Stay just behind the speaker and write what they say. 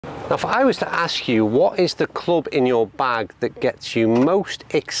Now, if I was to ask you what is the club in your bag that gets you most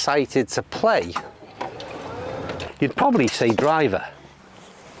excited to play, you'd probably say driver.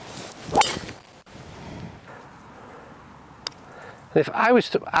 And if I was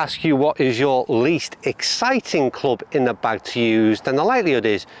to ask you what is your least exciting club in the bag to use, then the likelihood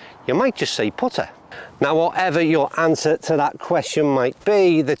is you might just say putter. Now, whatever your answer to that question might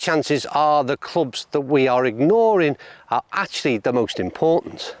be, the chances are the clubs that we are ignoring are actually the most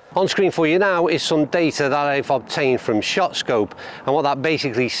important. On screen for you now is some data that I've obtained from ShotScope, and what that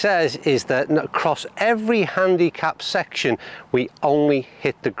basically says is that across every handicap section we only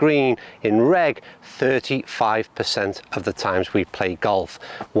hit the green in reg 35% of the times we play golf.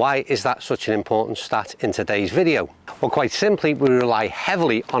 Why is that such an important stat in today's video? Well, quite simply, we rely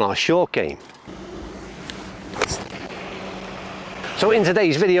heavily on our short game. So in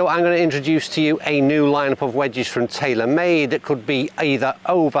today's video, I'm going to introduce to you a new lineup of wedges from TaylorMade that could be either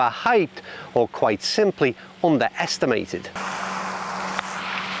overhyped or quite simply underestimated.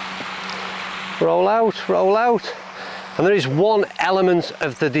 Roll out, roll out. And there is one element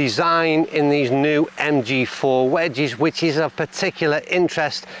of the design in these new MG4 wedges which is of particular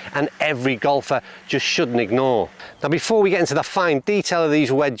interest and every golfer just shouldn't ignore. Now, before we get into the fine detail of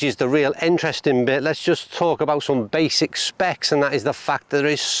these wedges, the real interesting bit, let's just talk about some basic specs, and that is the fact that there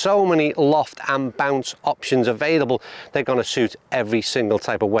is so many loft and bounce options available. They're going to suit every single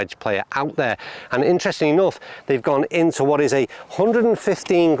type of wedge player out there. And interestingly enough, they've gone into what is a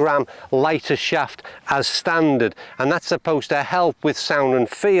 115 gram lighter shaft as standard, and that's supposed to help with sound and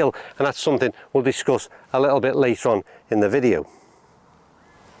feel, and that's something we'll discuss a little bit later on in the video.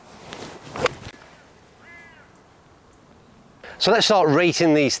 So let's start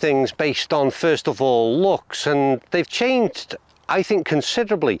rating these things based on, first of all, looks, and they've changed, I think,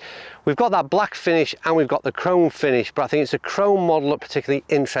 considerably. We've got that black finish and we've got the chrome finish, but I think it's the chrome model that particularly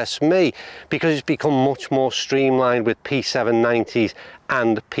interests me because it's become much more streamlined with P790s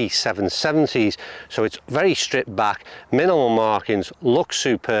and P770s. So it's very stripped back, minimal markings, looks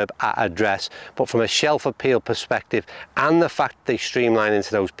superb at address, but from a shelf appeal perspective and the fact they streamline into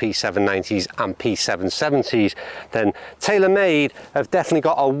those P790s and P770s, then TaylorMade have definitely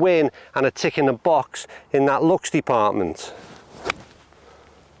got a win and a tick in the box in that looks department.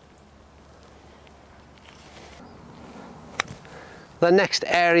 The next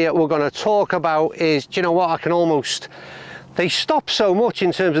area we're going to talk about is, do you know what, they stop so much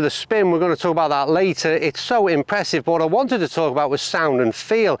in terms of the spin. We're going to talk about that later. It's so impressive, but what I wanted to talk about was sound and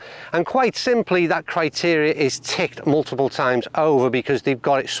feel, and quite simply that criteria is ticked multiple times over because they've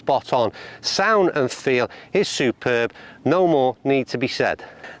got it spot on. Sound and feel is superb, no more need to be said.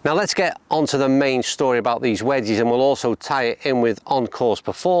 Now let's get onto the main story about these wedges, and we'll also tie it in with on-course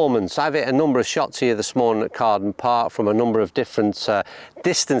performance. I've hit a number of shots here this morning at Carden Park from a number of different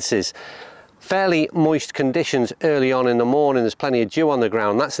distances. Fairly moist conditions early on in the morning, there's plenty of dew on the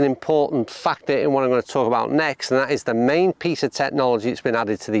ground. That's an important factor in what I'm going to talk about next, and that is the main piece of technology that's been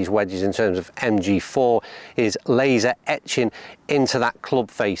added to these wedges in terms of MG4 is laser etching into that club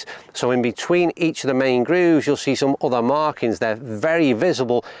face. So in between each of the main grooves you'll see some other markings. They're very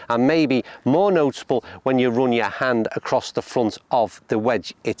visible and maybe more noticeable when you run your hand across the front of the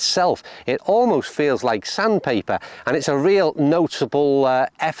wedge itself. It almost feels like sandpaper, and it's a real noticeable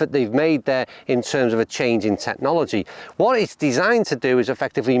effort they've made there in terms of a change in technology. What it's designed to do is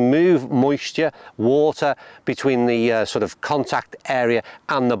effectively move moisture, water between the sort of contact area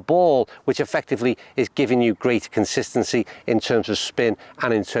and the ball, which effectively is giving you greater consistency in terms of spin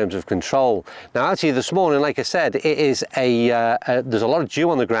and in terms of control. Now, out here this morning, like I said, it is there's a lot of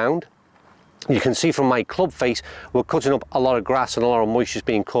dew on the ground. You can see from my club face, we're cutting up a lot of grass and a lot of moisture is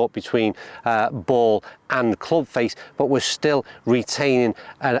being caught between ball and club face, but we're still retaining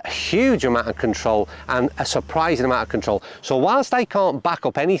a huge amount of control and a surprising amount of control. So whilst I can't back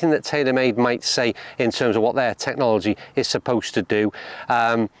up anything that TaylorMade might say in terms of what their technology is supposed to do,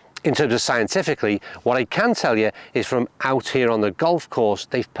 in terms of scientifically, what I can tell you is from out here on the golf course,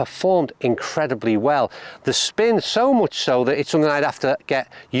 they've performed incredibly well. The spin, so much so that it's something I'd have to get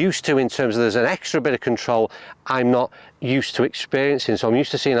used to in terms of there's an extra bit of control I'm not used to experiencing. So I'm used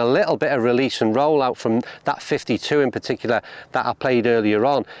to seeing a little bit of release and rollout from that 52 in particular that I played earlier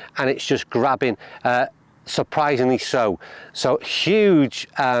on, and it's just grabbing surprisingly so. So huge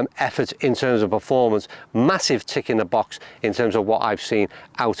effort in terms of performance, massive tick in the box in terms of what I've seen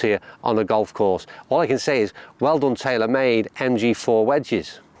out here on the golf course. All I can say is well done TaylorMade MG4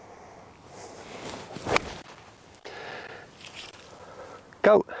 wedges.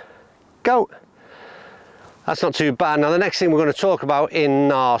 Go, go. That's not too bad. Now the next thing we're going to talk about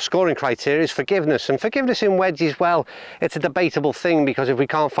in our scoring criteria is forgiveness. And forgiveness in wedges, well, it's a debatable thing, because if we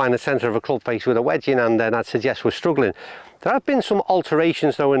can't find the centre of a club face with a wedge in hand, then I'd suggest we're struggling. There have been some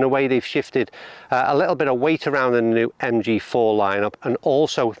alterations though in the way they've shifted a little bit of weight around in the new MG4 lineup, and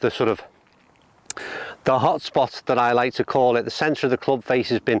also the sort of the hotspot that I like to call it, the centre of the club face,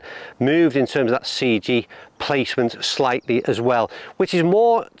 has been moved in terms of that CG placement slightly as well, which is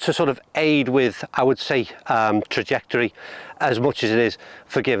more to sort of aid with, I would say, trajectory as much as it is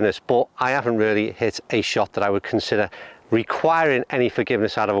forgiveness. But I haven't really hit a shot that I would consider requiring any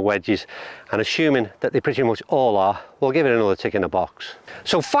forgiveness out of a wedges, and assuming that they pretty much all are, we'll give it another tick in the box.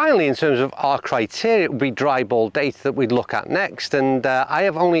 So finally, in terms of our criteria, it would be dry ball data that we'd look at next, and I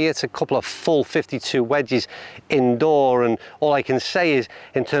have only hit a couple of full 52 wedges indoor, and all I can say is,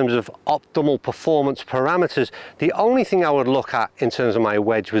 in terms of optimal performance parameters, the only thing I would look at in terms of my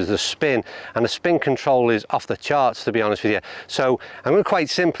wedge was the spin, and the spin control is off the charts, to be honest with you. So I'm going to quite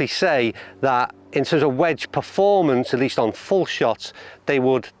simply say that in terms of wedge performance, at least on full shots, they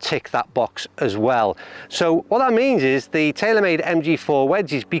would tick that box as well. So what that means is the TaylorMade MG4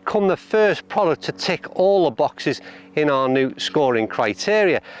 wedges become the first product to tick all the boxes in our new scoring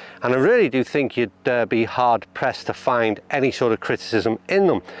criteria, and I really do think you'd be hard pressed to find any sort of criticism in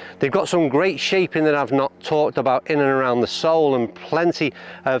them. They've got some great shaping that I've not talked about in and around the sole, and plenty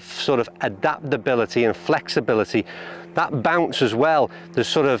of sort of adaptability and flexibility. That bounce as well, there's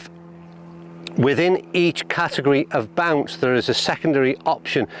sort of within each category of bounce, there is a secondary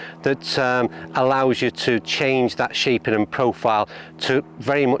option that allows you to change that shaping and profile to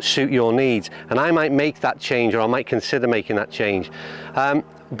very much suit your needs, and I might make that change, or I might consider making that change.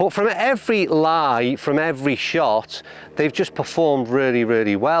 But from every lie, from every shot, they've just performed really,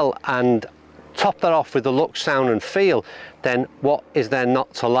 really well, and top that off with the look, sound and feel, then what is there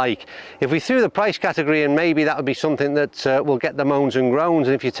not to like? If we threw the price category in, maybe that would be something that will get the moans and groans.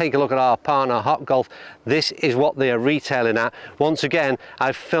 And if you take a look at our partner Hot Golf, this is what they are retailing at. Once again,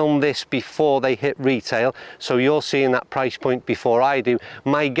 I've filmed this before they hit retail, so you're seeing that price point before I do.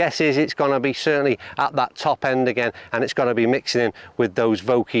 My guess is it's going to be certainly at that top end again, and it's going to be mixing in with those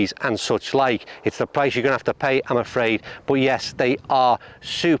Vokeys and such like. It's the price you're going to have to pay, I'm afraid, but yes, they are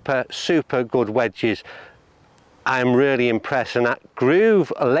super, super good wedges. I'm really impressed, and that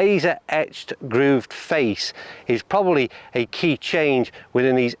groove, laser etched grooved face, is probably a key change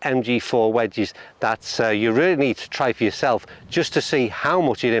within these MG4 wedges that you really need to try for yourself, just to see how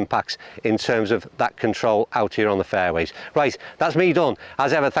much it impacts in terms of that control out here on the fairways. Right, that's me done.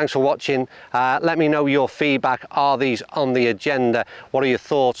 As ever, thanks for watching. Let me know your feedback. Are these on the agenda? What are your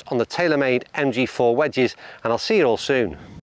thoughts on the TaylorMade MG4 wedges? And I'll see you all soon.